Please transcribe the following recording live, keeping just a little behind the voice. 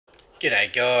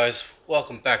G'day guys,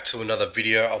 welcome back to another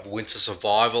video of Winter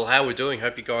Survival. How we doing?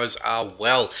 Hope you guys are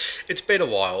well. It's been a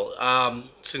while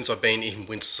since I've been in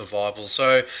Winter Survival,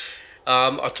 so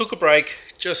I took a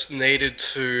break, just needed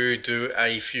to do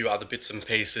a few other bits and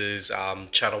pieces,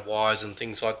 channel wise and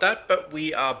things like that, but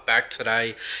we are back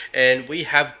today and we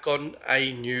have gotten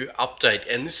a new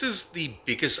update, and this is the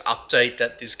biggest update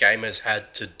that this game has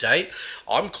had to date.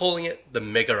 I'm calling it the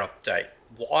Mega Update.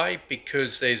 Why?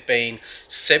 Because there's been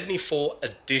 74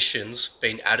 additions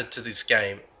being added to this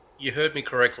game. You heard me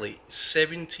correctly,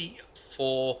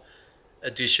 74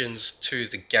 additions to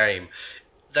the game.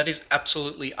 That is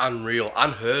absolutely unreal,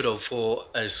 unheard of for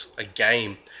as a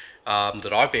game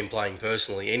that I've been playing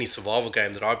personally. Any survival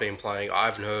game that I've been playing, I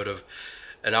haven't heard of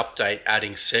an update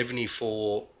adding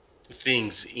 74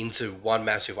 things into one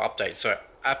massive update. So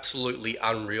absolutely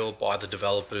unreal by the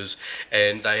developers,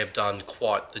 and they have done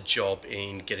quite the job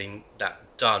in getting that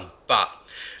done. But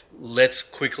let's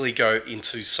quickly go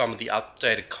into some of the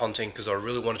updated content, because I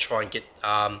really want to try and get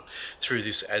through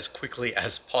this as quickly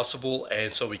as possible,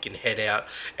 and so we can head out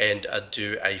and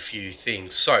do a few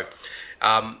things. So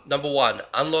number one,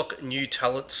 unlock new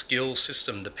talent skill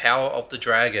system, the power of the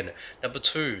dragon. Number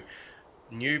two,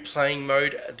 new playing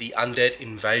mode, the undead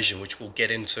invasion, which we'll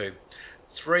get into.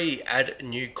 3. Add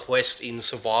new quest in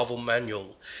survival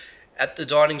manual. At the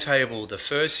dining table, the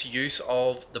first use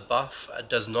of the buff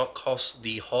does not cost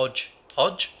the hodge.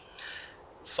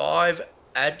 5.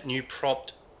 Add new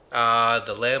prop.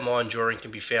 The landmine drawing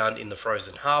can be found in the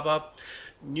frozen harbour.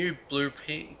 New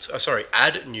blueprint.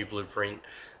 Add new blueprint.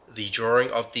 The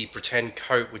drawing of the pretend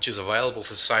coat, which is available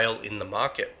for sale in the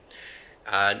market.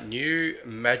 New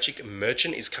magic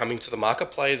merchant is coming to the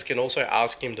market. Players can also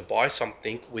ask him to buy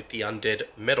something with the undead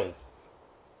metal.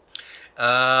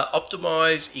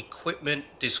 Optimize equipment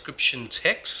description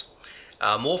text.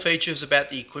 More features about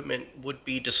the equipment would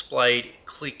be displayed.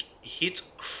 Click hit,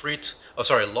 crit.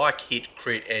 Like hit,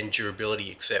 crit, and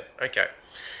durability except. Okay.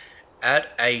 Add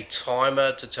a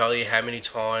timer to tell you how many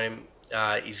time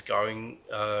is going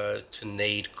to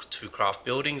need to craft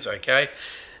buildings. Okay.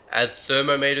 Add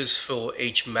thermometers for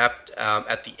each map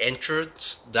at the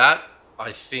entrance. That,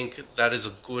 I think that is a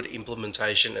good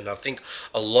implementation, and I think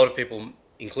a lot of people,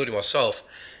 including myself,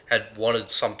 had wanted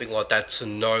something like that to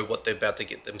know what they're about to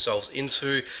get themselves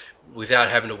into without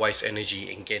having to waste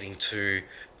energy in getting to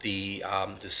the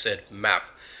said map,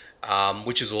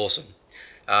 which is awesome.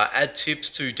 Add tips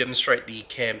to demonstrate the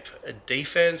camp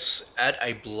defense. Add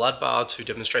a blood bar to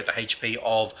demonstrate the HP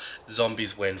of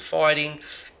zombies when fighting.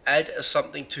 Add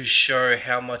something to show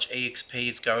how much EXP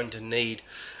it's going to need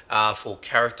for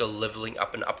character leveling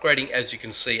up and upgrading, as you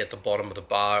can see at the bottom of the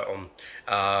bar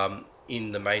on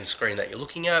in the main screen that you're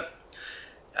looking at.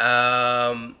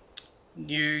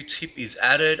 New tip is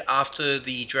added after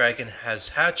the dragon has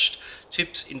hatched.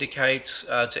 Tips indicate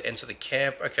to enter the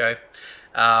camp. Okay.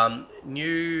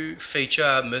 New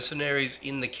feature: mercenaries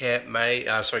in the camp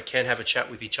can have a chat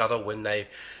with each other when they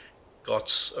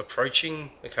got approaching.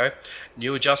 Okay.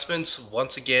 New adjustments,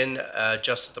 once again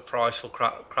adjusted the price for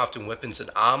crafting weapons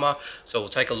and armor, so we'll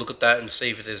take a look at that and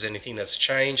see if there's anything that's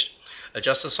changed.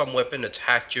 Adjusted some weapon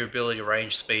attack, durability,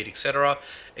 range, speed, etc.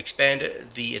 Expand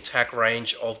the attack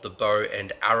range of the bow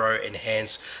and arrow.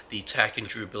 Enhance the attack and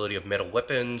durability of metal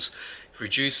weapons.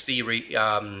 Reduce the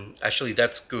actually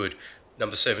that's good.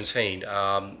 Number 17.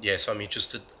 Yes, I'm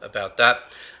interested about that.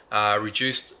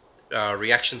 Reduced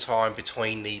reaction time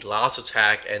between the last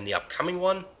attack and the upcoming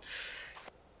one.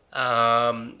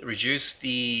 Reduce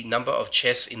the number of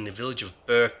chests in the village of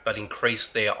Burke, but increase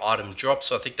their item drops.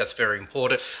 So I think that's very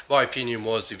important. My opinion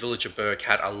was the village of Burke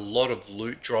had a lot of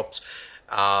loot drops,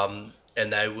 and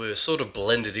they were sort of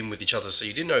blended in with each other, so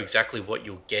you didn't know exactly what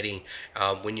you're getting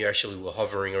when you actually were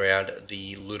hovering around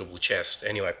the lootable chest.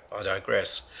 Anyway, I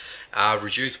digress.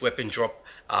 Reduce weapon drop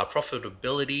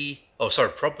probability,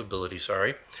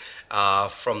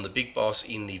 from the big boss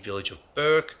in the village of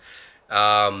Burke.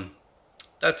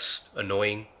 That's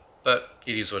annoying, but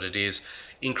it is what it is.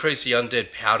 Increase the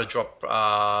undead powder drop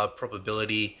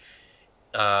probability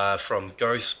from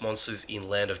ghost monsters in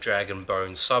Land of Dragon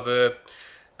Bone Suburb.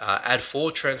 Add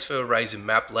 4 transfer rays in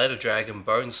map Land of Dragon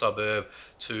Bone Suburb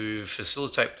to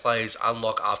facilitate players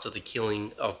unlock after the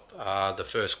killing of the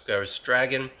first ghost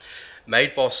dragon.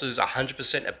 Made bosses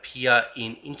 100% appear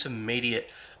in intermediate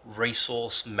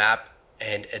resource map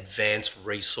and advanced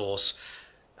resource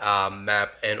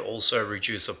map, and also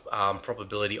reduce the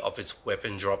probability of its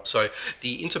weapon drop. So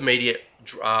the intermediate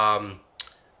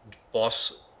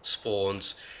boss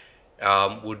spawns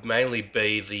would mainly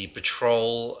be the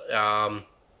patrol.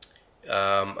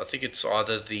 I think it's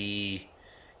either the,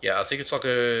 I think it's like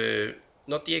a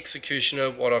not the executioner,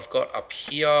 what I've got up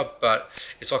here, but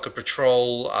it's like a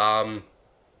patrol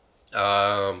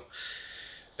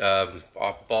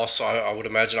boss, I would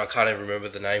imagine. I can't even remember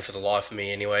the name for the life of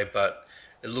me anyway, but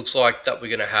it looks like that we're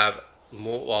going to have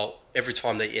more, well, every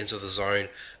time they enter the zone,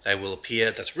 they will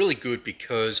appear. That's really good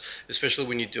because, especially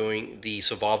when you're doing the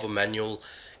survival manual,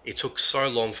 it took so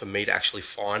long for me to actually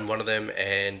find one of them,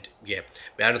 and yeah,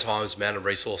 amount of times, amount of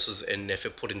resources and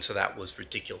effort put into that was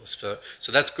ridiculous.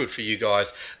 So that's good for you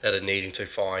guys that are needing to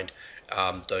find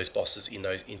those bosses in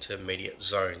those intermediate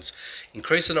zones.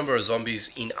 Increase the number of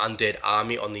zombies in Undead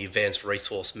Army on the advanced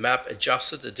resource map.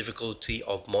 Adjusted the difficulty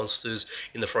of monsters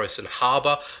in the Frozen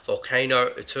Harbor, Volcano,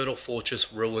 Eternal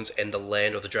Fortress, Ruins, and the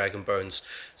Land of the Dragon Bones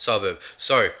suburb.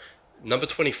 So, number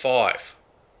 25.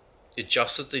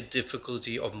 Adjusted the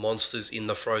difficulty of monsters in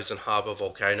the Frozen Harbor,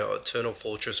 Volcano, Eternal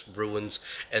Fortress, Ruins,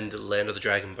 and the Land of the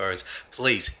Dragon Bones.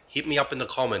 Please hit me up in the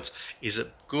comments. Is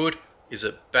it good? Is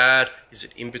it bad? Is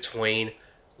it in between?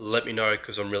 Let me know,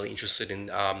 because I'm really interested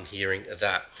in hearing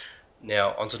that.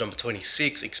 Now, on to number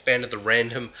 26. Expanded the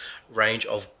random range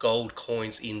of gold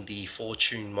coins in the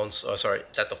Fortune Monster.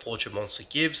 That the Fortune Monster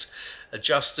gives.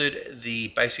 Adjusted the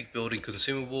basic building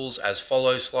consumables as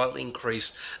follows. Slightly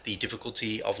increased the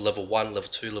difficulty of level 1, level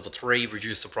 2, level 3.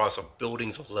 Reduced the price of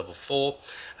buildings of level 4.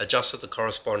 Adjusted the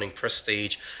corresponding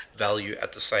prestige value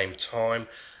at the same time.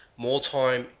 More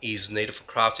time is needed for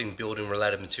crafting building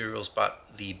related materials, but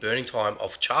the burning time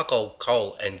of charcoal,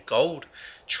 coal, and gold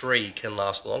tree can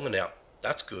last longer now.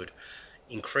 That's good.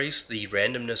 Increase the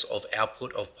randomness of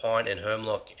output of pine and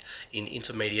hemlock in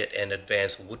intermediate and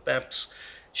advanced wood maps.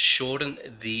 Shorten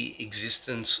the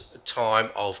existence time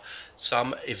of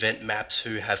some event maps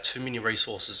who have too many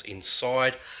resources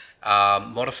inside.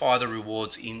 Modify the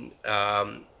rewards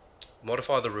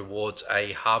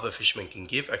a harbor fisherman can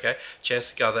give. Okay,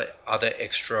 chance to gather other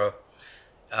extra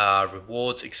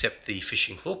rewards except the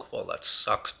fishing hook. Well, that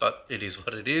sucks, but it is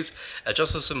what it is.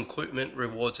 Adjusted some equipment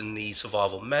rewards in the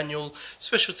survival manual.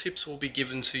 Special tips will be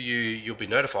given to you. You'll be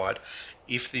notified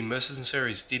if the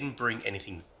mercenaries didn't bring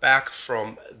anything back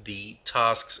from the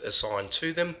tasks assigned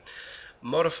to them.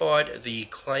 Modified the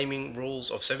claiming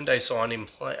rules of 7-day sign-in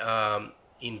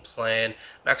in plan.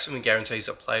 Maximum guarantees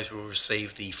that players will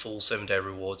receive the full 7-day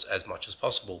rewards as much as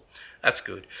possible. That's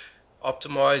good.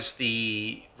 Optimize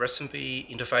the recipe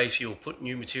interface. You'll put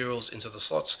new materials into the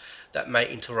slots that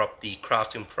may interrupt the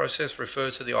crafting process. Refer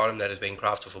to the item that has been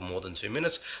crafted for more than 2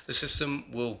 minutes. The system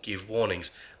will give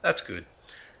warnings. That's good.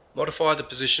 Modify the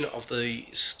position of the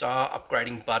star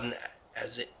upgrading button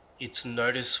as it's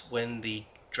noticed when the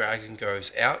dragon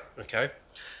goes out. Okay.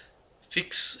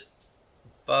 Fix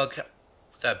bug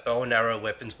that bow and arrow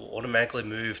weapons will automatically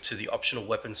move to the optional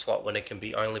weapon slot when it can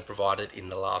be only provided in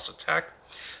the last attack.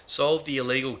 Solve the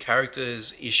illegal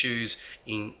characters issues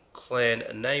in clan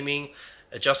naming.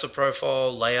 Adjust the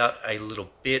profile layout a little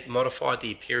bit. Modify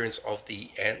the appearance of the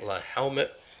antler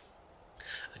helmet.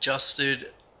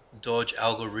 Adjusted dodge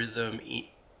algorithm.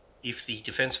 If the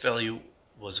defense value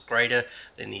was greater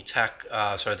than the attack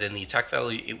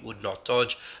value, it would not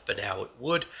dodge, but now it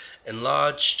would.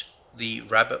 Enlarged the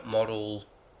rabbit model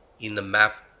in the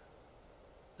map,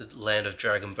 the Land of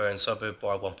Dragonbone suburb,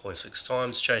 by 1.6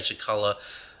 times. Change the color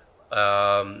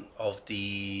of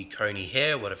the coney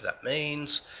hair, whatever that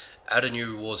means. Add a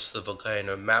new rewards to the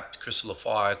volcano map, crystal of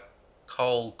fire,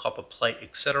 coal, copper plate,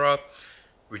 etc.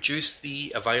 Reduce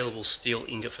the available steel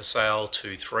ingot for sale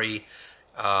to 3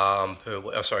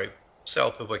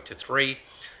 sale per week to 3.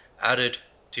 Added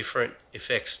different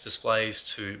effects displays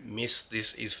to miss.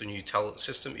 This is for new talent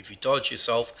system. If you dodge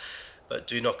yourself but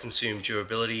do not consume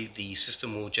durability, the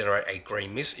system will generate a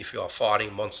green mist. If you are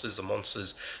fighting monsters, the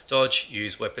monsters dodge,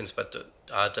 use weapons,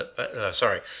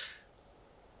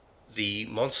 the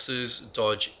monsters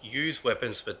dodge, use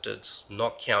weapons, but does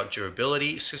not count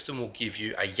durability. System will give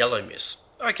you a yellow mist.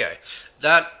 Okay,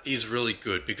 that is really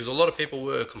good, because a lot of people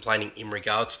were complaining in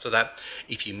regards to that.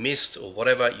 If you missed or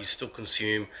whatever, you still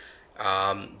consume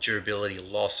durability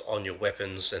loss on your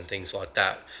weapons and things like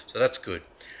that. So that's good.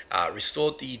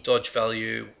 Restored the dodge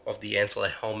value of the antler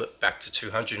helmet back to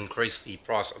 200. Increased the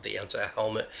price of the antler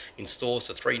helmet in stores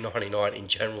to $3.99 in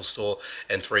general store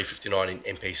and $3.59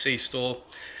 in NPC store.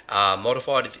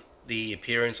 Modified the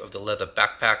appearance of the leather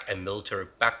backpack and military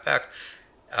backpack.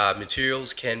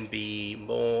 Materials can be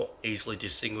more easily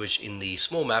distinguished in the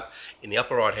small map in the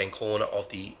upper right hand corner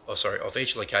of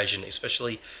each location,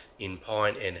 especially in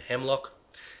pine and hemlock.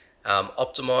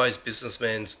 Optimize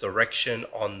businessman's direction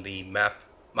on the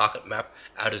market map.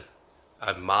 Added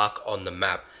a mark on the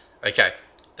map. Okay,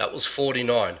 that was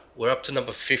 49. We're up to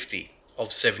number 50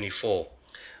 of 74.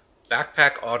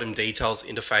 Backpack item details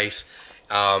interface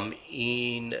Added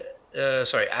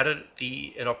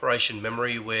an operation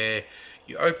memory where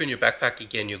you open your backpack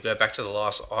again, you'll go back to the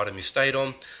last item you stayed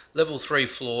on. Level 3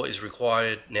 floor is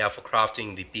required now for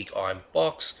crafting the big iron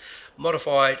box.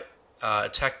 Modified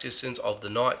attack distance of the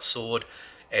knight, sword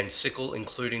and sickle,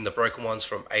 including the broken ones,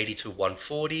 from 80 to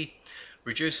 140.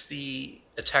 Reduce the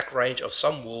attack range of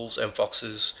some wolves and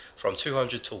foxes from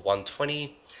 200 to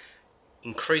 120.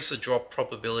 Increase the drop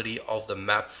probability of the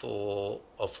map of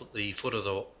the foot of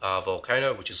the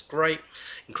volcano, which is great.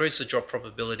 Increase the drop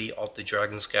probability of the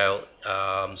dragon scale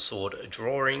sword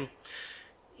drawing.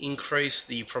 Increase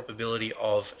the probability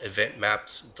of event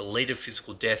maps. Deleted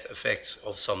physical death effects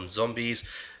of some zombies.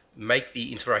 Make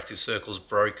the interactive circles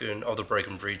of the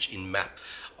broken bridge in map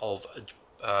of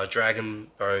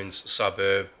Dragon Bones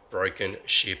suburb, broken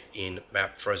ship in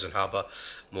map Frozen Harbor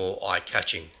more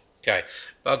eye-catching. Okay,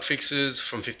 bug fixes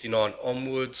from 59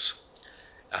 onwards.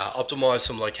 Optimize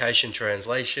some location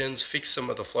translations. Fix some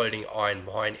of the floating iron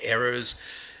mine errors.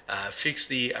 Fix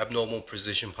the abnormal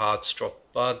precision parts drop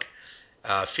bug.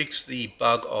 Fix the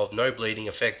bug of no bleeding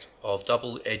effect of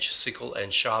double-edged sickle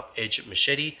and sharp-edged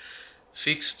machete.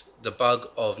 Fixed the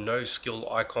bug of no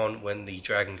skill icon when the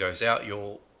dragon goes out.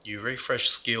 You refresh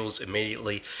skills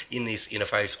immediately in this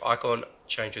interface. Icon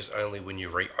changes only when you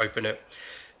reopen it.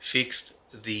 Fixed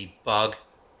the bug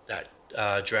that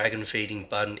dragon feeding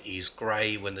button is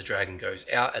grey when the dragon goes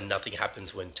out and nothing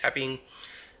happens when tapping.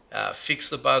 Fix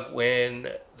the bug when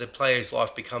the player's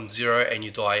life becomes 0 and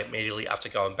you die immediately after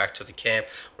going back to the camp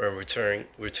when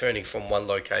returning from one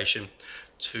location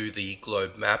to the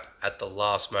globe map at the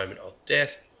last moment of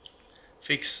death.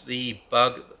 Fix the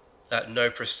bug that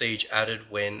no prestige added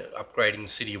when upgrading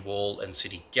city wall and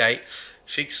city gate.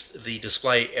 Fix the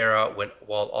display error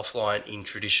while offline in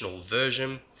traditional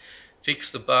version. Fix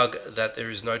the bug that there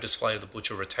is no display of the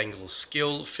butcher rectangular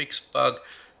skill. Fix bug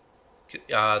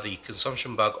the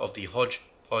consumption bug of the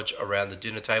hodgepodge around the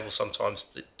dinner table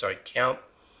sometimes don't count.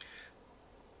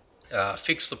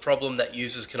 Fix the problem that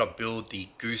users cannot build the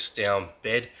goose down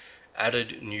bed.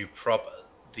 Added new prop.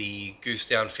 The goose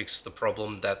down fixed the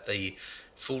problem that the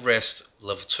full rest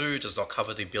level 2 does not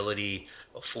cover the ability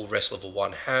of full rest level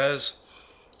 1 has.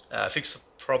 Fix the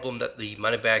problem that the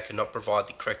money bag cannot provide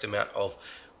the correct amount of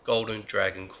golden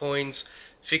dragon coins.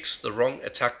 Fix the wrong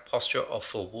attack posture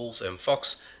for wolves and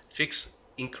fox. Fix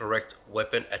incorrect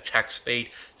weapon attack speed.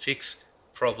 Fix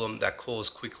problem that cause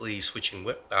quickly switching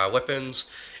weapons.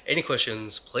 Any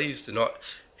questions, please do not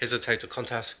hesitate to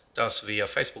contact us via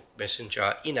Facebook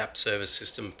Messenger, in-app service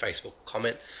system, Facebook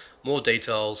comment. More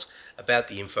details about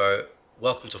the info,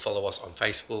 welcome to follow us on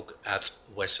Facebook at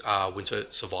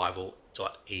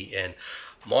wintersurvival.en.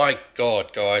 My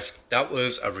God, guys, that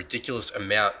was a ridiculous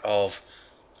amount of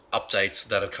updates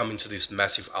that have come into this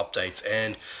massive updates,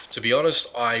 and to be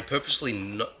honest, I purposely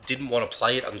didn't want to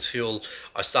play it until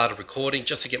I started recording,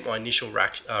 just to get my initial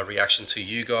reaction to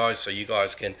you guys, so you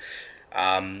guys can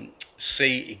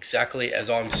see exactly as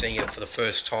I'm seeing it for the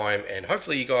first time, and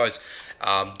hopefully you guys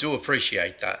do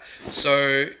appreciate that.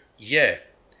 So yeah,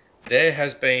 there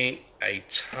has been a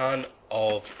ton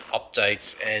of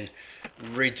updates and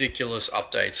ridiculous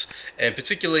updates, and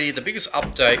particularly the biggest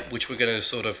update, which we're going to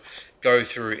sort of go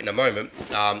through in a moment,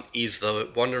 is the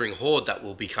wandering horde that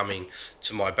will be coming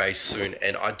to my base soon,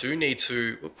 and I do need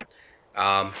to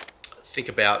think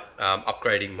about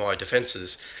upgrading my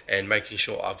defenses and making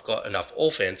sure I've got enough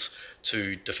offense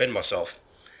to defend myself.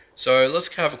 So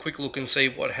let's have a quick look and see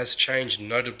what has changed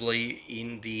notably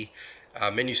in the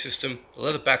menu system. The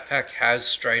leather backpack has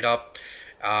straight up.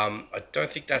 I don't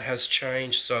think that has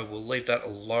changed, so we'll leave that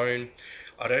alone.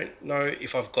 I don't know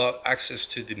if I've got access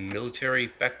to the military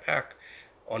backpack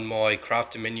on my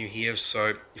crafting menu here,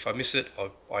 so if I miss it,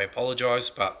 I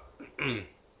apologize, but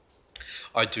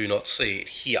I do not see it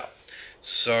here.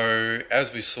 So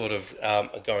as we sort of are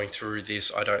going through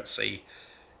this, I don't see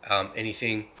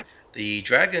anything. The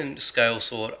dragon scale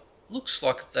sword looks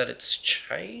like that it's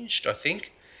changed, I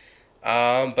think,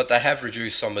 but they have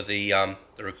reduced some of the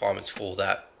requirements for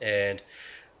that, and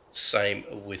same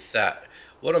with that.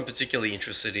 What I'm particularly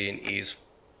interested in is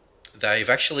they've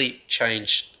actually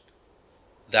changed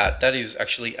that. That is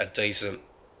actually a decent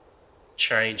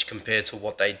change compared to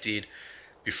what they did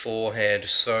beforehand.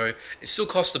 So it still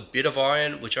costs a bit of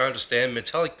iron, which I understand.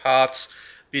 Metallic parts,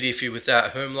 a bit iffy with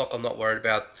that. Hermlock I'm not worried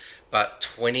about, but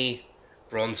 20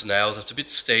 bronze nails, it's a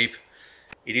bit steep.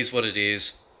 It is what it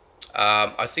is.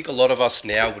 I think a lot of us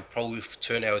now would probably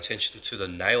turn our attention to the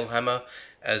nail hammer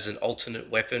as an alternate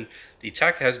weapon. The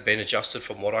attack has been adjusted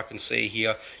from what I can see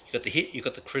here. You got the hit, you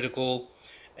got the critical,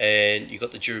 and you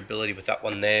got the durability with that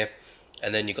one there.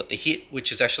 And then you got the hit, which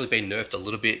has actually been nerfed a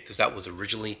little bit because that was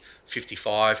originally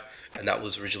 55 and that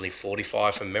was originally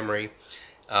 45 from memory.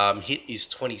 Hit is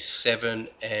 27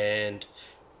 and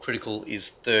critical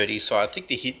is 30. So I think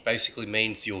the hit basically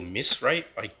means your miss rate,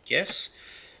 I guess.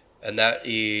 And that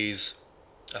is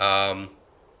 10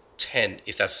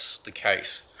 if that's the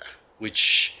case.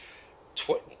 Which,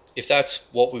 if that's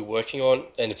what we're working on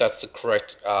and if that's the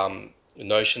correct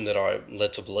notion that I'm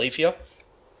led to believe here.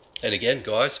 And again,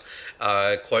 guys,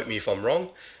 quote me if I'm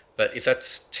wrong, but if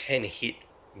that's 10 hit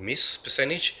miss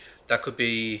percentage, that could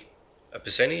be a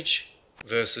percentage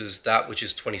versus that which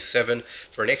is 27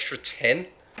 for an extra 10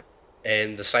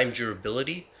 and the same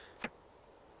durability.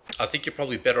 I think you're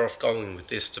probably better off going with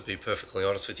this, to be perfectly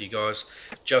honest with you guys,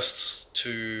 just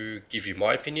to give you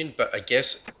my opinion. But I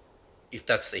guess if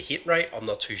that's the hit rate, I'm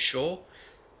not too sure.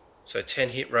 So 10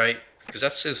 hit rate, because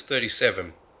that says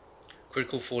 37.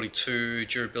 Critical 42,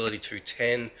 durability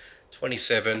 210,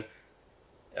 27,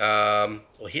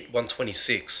 or hit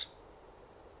 126.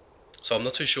 So I'm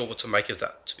not too sure what to make of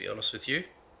that, to be honest with you.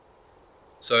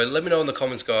 So let me know in the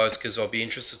comments, guys, because I'll be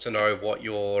interested to know what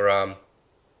your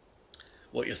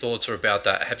thoughts are about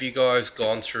that. Have you guys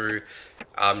gone through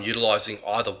utilizing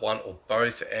either one or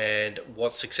both, and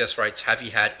what success rates have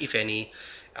you had, if any?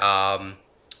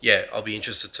 Yeah, I'll be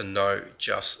interested to know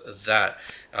just that.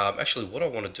 Actually, what I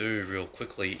want to do real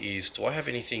quickly is, do I have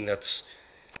anything that's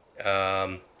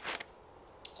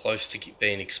close to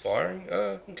being expiring?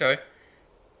 Okay.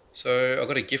 So I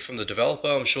got a gift from the developer.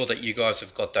 I'm sure that you guys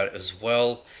have got that as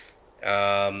well.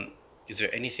 Is there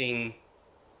anything?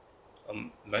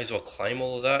 I may as well claim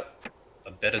all of that. I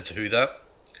better do that.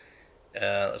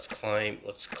 Let's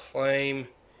claim.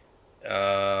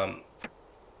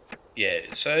 Yeah,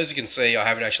 so as you can see, I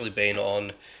haven't actually been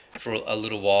on for a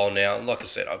little while now. Like I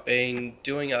said, I've been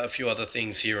doing a few other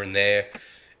things here and there,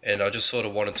 and I just sort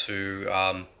of wanted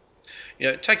to,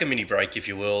 take a mini break, if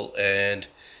you will, and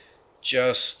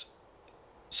just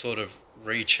sort of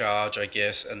recharge, I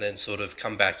guess, and then sort of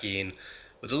come back in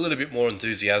with a little bit more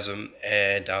enthusiasm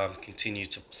and continue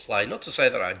to play. Not to say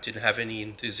that I didn't have any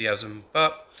enthusiasm,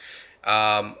 but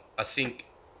I think,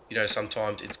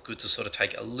 sometimes it's good to sort of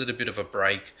take a little bit of a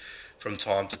break from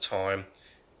time to time.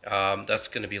 That's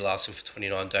going to be lasting for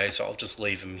 29 days, so I'll just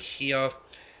leave them here.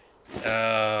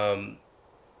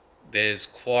 There's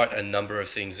quite a number of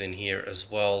things in here as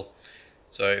well.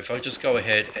 So if I just go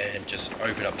ahead and just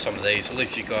open up some of these, at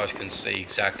least you guys can see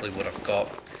exactly what I've got.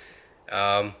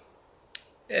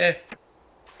 Yeah,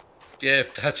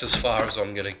 that's as far as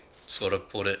I'm going to sort of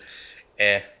put it.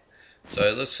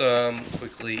 So let's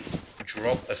quickly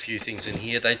drop a few things in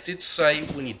here. They did say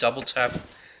when you double tap,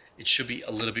 it should be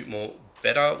a little bit more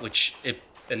better, which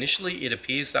initially it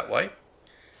appears that way.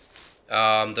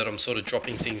 That I'm sort of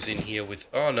dropping things in here with,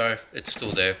 oh no, it's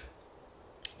still there.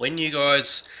 When you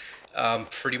guys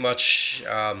pretty much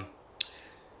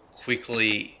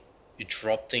quickly you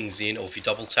drop things in, or if you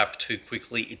double tap too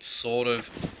quickly, it sort of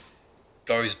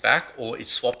goes back, or it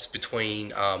swaps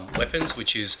between weapons,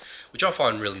 which I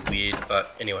find really weird.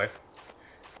 But anyway,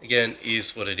 again,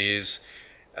 is what it is.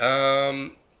 I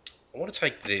want to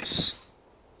take this,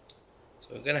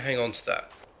 so I'm going to hang on to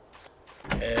that,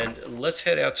 and let's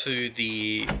head out to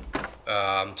the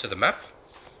map.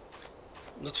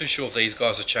 I'm not too sure if these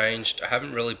guys are changed. I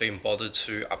haven't really been bothered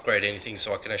to upgrade anything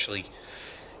so I can actually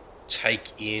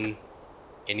take in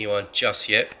anyone just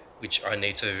yet, which I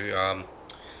need to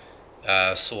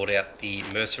sort out the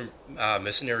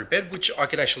mercenary bed, which I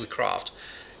can actually craft.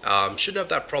 Shouldn't have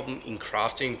that problem in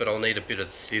crafting, but I'll need a bit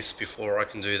of this before I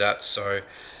can do that. So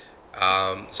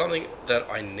something that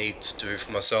I need to do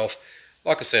for myself.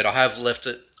 Like I said, I have left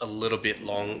it a little bit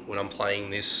long when I'm playing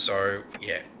this, so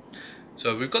yeah.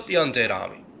 So we've got the undead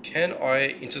army. Can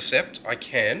I intercept? I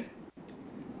can.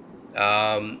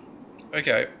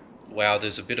 Okay. Wow,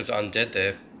 there's a bit of undead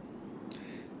there.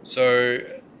 So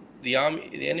the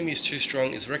enemy is too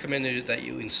strong. It's recommended that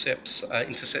you intercept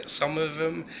some of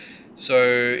them. So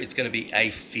it's going to be a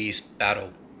fierce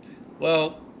battle.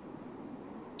 Well,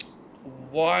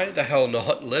 why the hell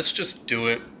not? Let's just do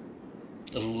it.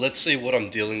 Let's see what I'm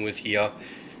dealing with here.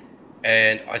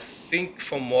 And I think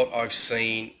from what I've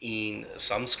seen in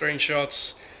some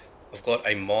screenshots, I've got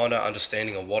a minor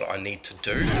understanding of what I need to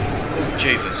do. Oh,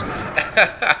 Jesus.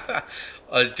 I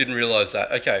didn't realize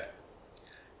that. Okay.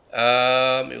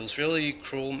 It was really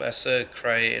cruel massacre,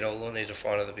 and I'll need to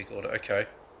find another big order. Okay.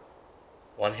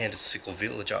 One-handed sickle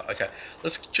villager. Okay.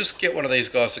 Let's just get one of these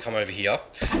guys to come over here.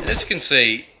 And as you can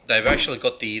see, they've actually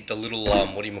got the little,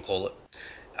 what do you call it?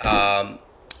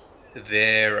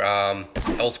 Their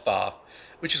health bar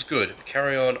which is good.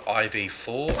 Carry on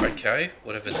IV4, okay,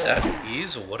 whatever that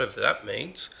is or whatever that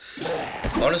means.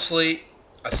 Honestly,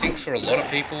 I think for a lot of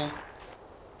people,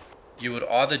 you would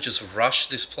either just rush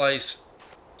this place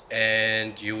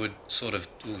and you would sort of,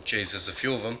 oh geez, there's a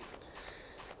few of them,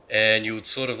 and you would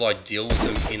sort of like deal with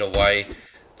them in a way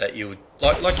that you would,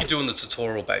 like you do in the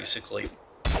tutorial basically.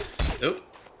 Oop.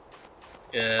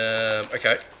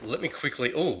 Okay, let me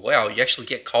quickly, oh wow, you actually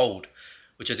get cold,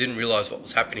 which I didn't realize what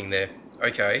was happening there.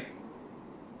 Okay.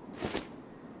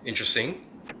 Interesting.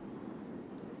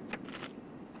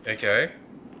 Okay.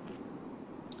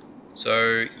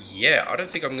 So, yeah, I don't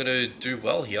think I'm going to do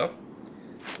well here.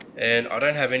 And I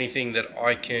don't have anything that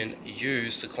I can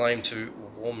use to claim to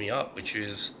warm me up, which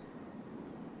is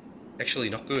actually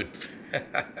not good.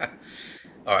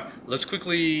 Alright, let's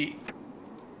quickly...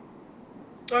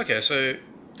 Okay, so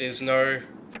there's no...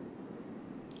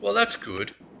 Well, that's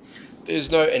good.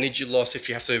 There's no energy loss if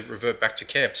you have to revert back to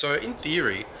camp. So, in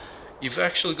theory, you've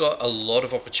actually got a lot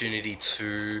of opportunity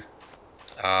to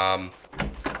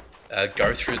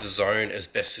go through the zone as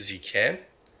best as you can,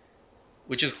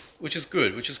 which is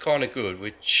good, which is kind of good,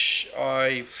 which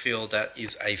I feel that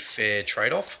is a fair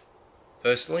trade-off,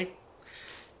 personally.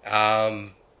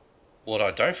 What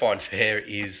I don't find fair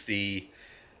is the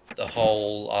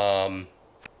whole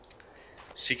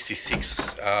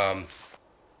 66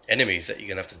 enemies that you're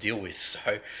gonna have to deal with.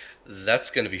 So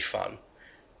that's gonna be fun.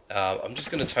 I'm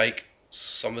just gonna take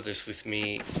some of this with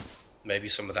me, maybe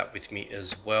some of that with me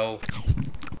as well.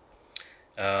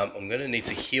 I'm going to need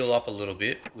to heal up a little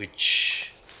bit,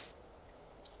 which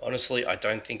honestly I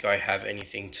don't think I have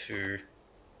anything to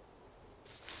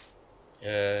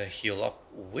heal up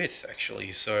with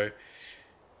actually. So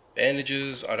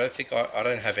bandages, I don't think I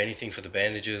don't have anything for the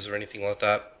bandages or anything like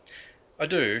that. I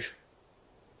do.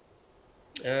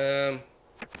 I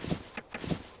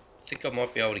think I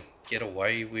might be able to get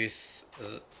away with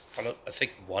I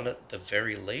think one at the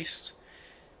very least.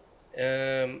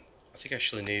 I think I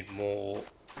actually need more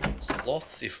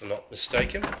cloth, if I'm not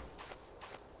mistaken.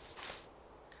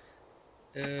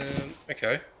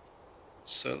 Okay,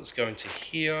 so let's go into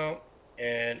here,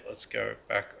 and let's go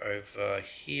back over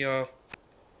here.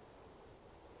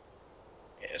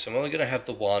 Yeah, so I'm only going to have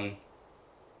the one.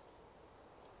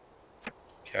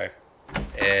 Okay,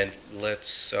 and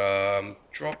let's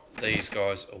drop these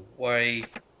guys away,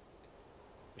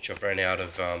 which I've ran out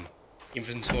of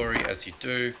inventory, as you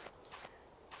do.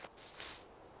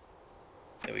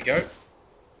 There we go.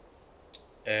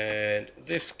 And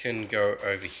this can go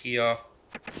over here.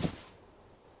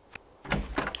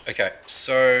 Okay,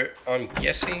 so I'm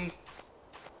guessing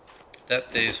that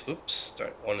there's, oops,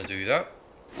 don't want to do that.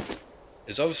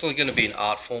 There's obviously going to be an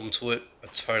art form to it. I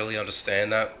totally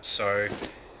understand that. So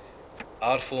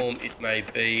art form it may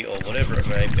be, or whatever it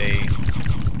may be.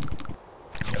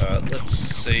 Let's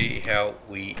see how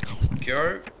we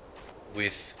go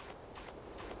with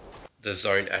the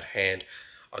zone at hand.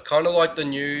 I kind of like the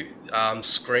new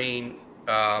screen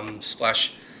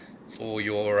splash for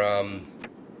your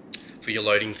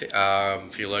loading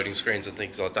screens and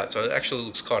things like that. So it actually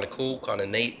looks kind of cool, kind of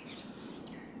neat.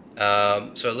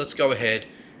 So let's go ahead,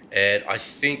 and I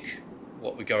think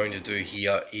what we're going to do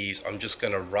here is I'm just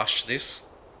going to rush this.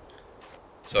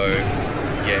 So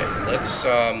yeah, let's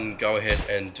go ahead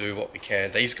and do what we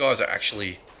can. These guys are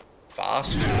actually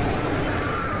fast,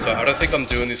 so I don't think I'm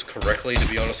doing this correctly, to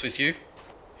be honest with you.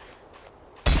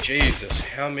 Jesus,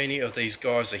 how many of these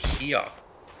guys are here?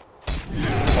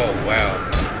 Oh wow,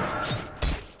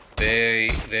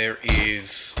 there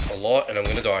is a lot, and I'm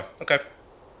gonna die. Okay.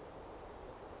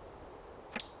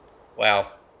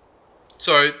 Wow.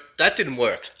 So that didn't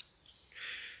work.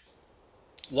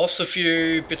 Lost a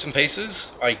few bits and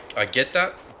pieces. I get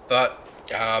that, but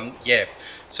yeah.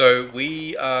 So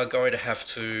we are going to have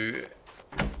to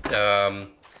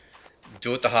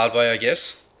do it the hard way, I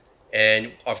guess.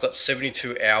 And I've got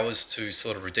 72 hours to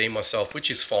sort of redeem myself, which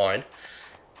is fine.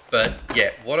 But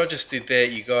yeah, what I just did there,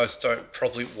 you guys don't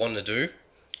probably want to do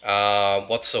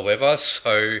whatsoever.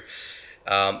 So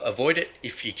avoid it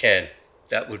if you can.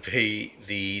 That would be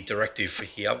the directive for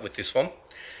here with this one.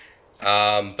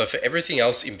 But for everything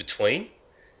else in between,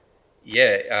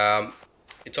 yeah,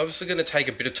 it's obviously going to take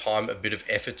a bit of time, a bit of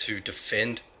effort to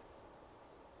defend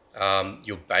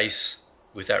your base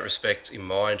with that respect in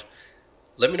mind.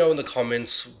 Let me know in the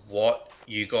comments what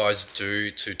you guys do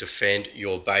to defend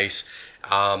your base.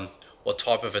 What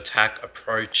type of attack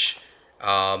approach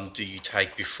do you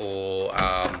take before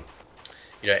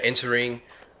entering?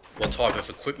 What type of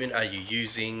equipment are you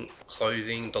using?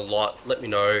 Clothing, the lot, let me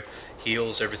know.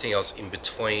 Heals, everything else in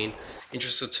between.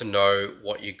 Interested to know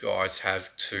what you guys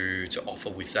have to offer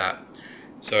with that.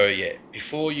 So yeah,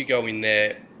 before you go in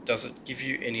there, does it give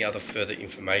you any other further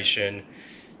information?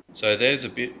 So there's a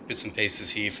bits and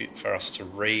pieces here for us to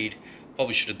read.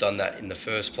 Probably should have done that in the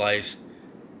first place.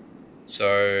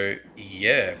 So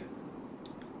yeah,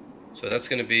 so that's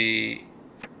going to be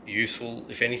useful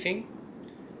if anything.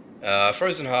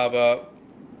 Frozen Harbour,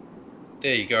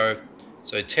 there you go.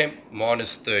 So temp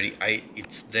minus 38,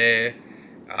 it's there.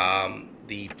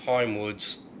 The Pine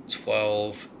Woods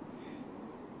 12.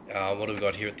 What have we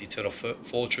got here at the Eternal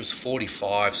Fortress?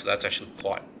 45, so that's actually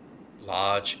quite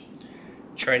large.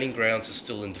 Training grounds is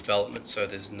still in development, so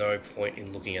there's no point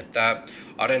in looking at that.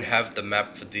 I don't have the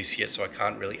map for this yet, so I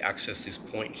can't really access this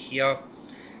point here.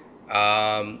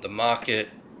 The market,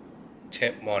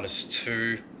 temp minus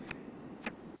 2.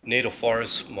 Needle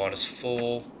Forest minus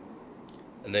 4.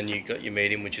 And then you got your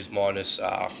medium, which is minus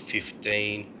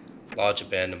 15. Large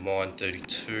abandoned mine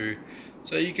 32.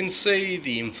 So you can see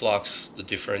the influx, the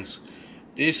difference.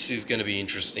 This is going to be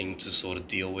interesting to sort of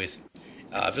deal with.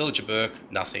 Villager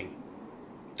Burke, nothing.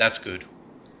 That's good.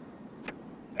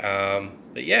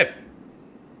 But yeah,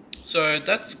 so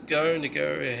that's going to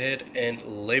go ahead and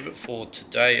leave it for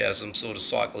today as I'm sort of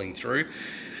cycling through.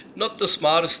 Not the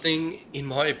smartest thing, in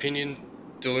my opinion,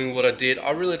 doing what I did.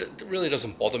 It really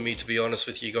doesn't bother me, to be honest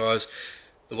with you guys,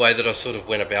 the way that I sort of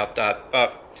went about that.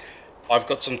 But I've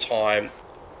got some time.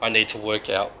 I need to work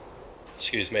out,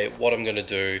 what I'm going to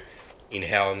do, in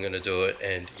how I'm going to do it.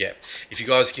 And yeah, if you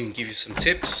guys can give you some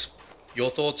tips, your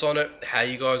thoughts on it, how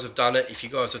you guys have done it, if you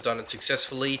guys have done it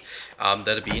successfully,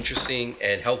 that'd be interesting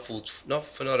and helpful, not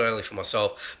only for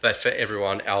myself, but for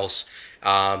everyone else.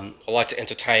 I like to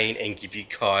entertain and give you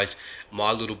guys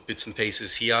my little bits and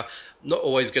pieces here. Not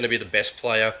always going to be the best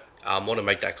player. I want to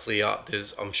make that clear.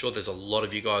 I'm sure there's a lot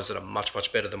of you guys that are much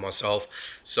better than myself.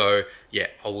 So yeah,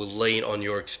 I will lean on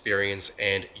your experience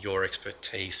and your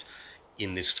expertise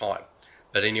in this time.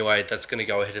 But anyway, that's going to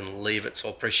go ahead and leave it. So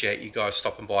I appreciate you guys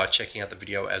stopping by, checking out the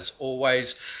video as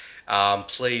always.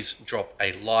 Please drop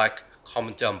a like,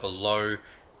 comment down below,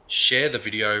 share the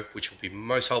video, which will be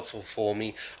most helpful for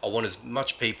me. I want as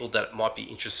much people that might be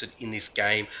interested in this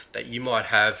game that you might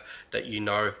have, that you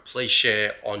know. Please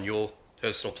share on your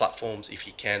personal platforms if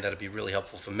you can. That'd be really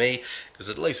helpful for me, because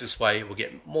at least this way we'll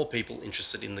get more people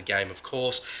interested in the game, of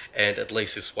course, and at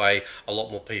least this way a lot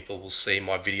more people will see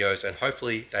my videos and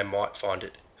hopefully they might find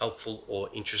it helpful or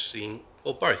interesting,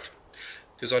 or both,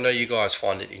 because I know you guys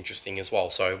find it interesting as well.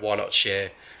 So why not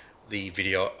share the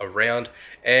video around?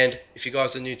 And if you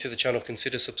guys are new to the channel,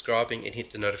 consider subscribing and hit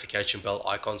the notification bell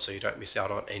icon so you don't miss out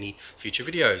on any future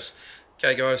videos.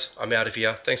 Okay guys, I'm out of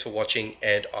here. Thanks for watching,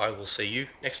 and I will see you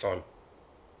next time.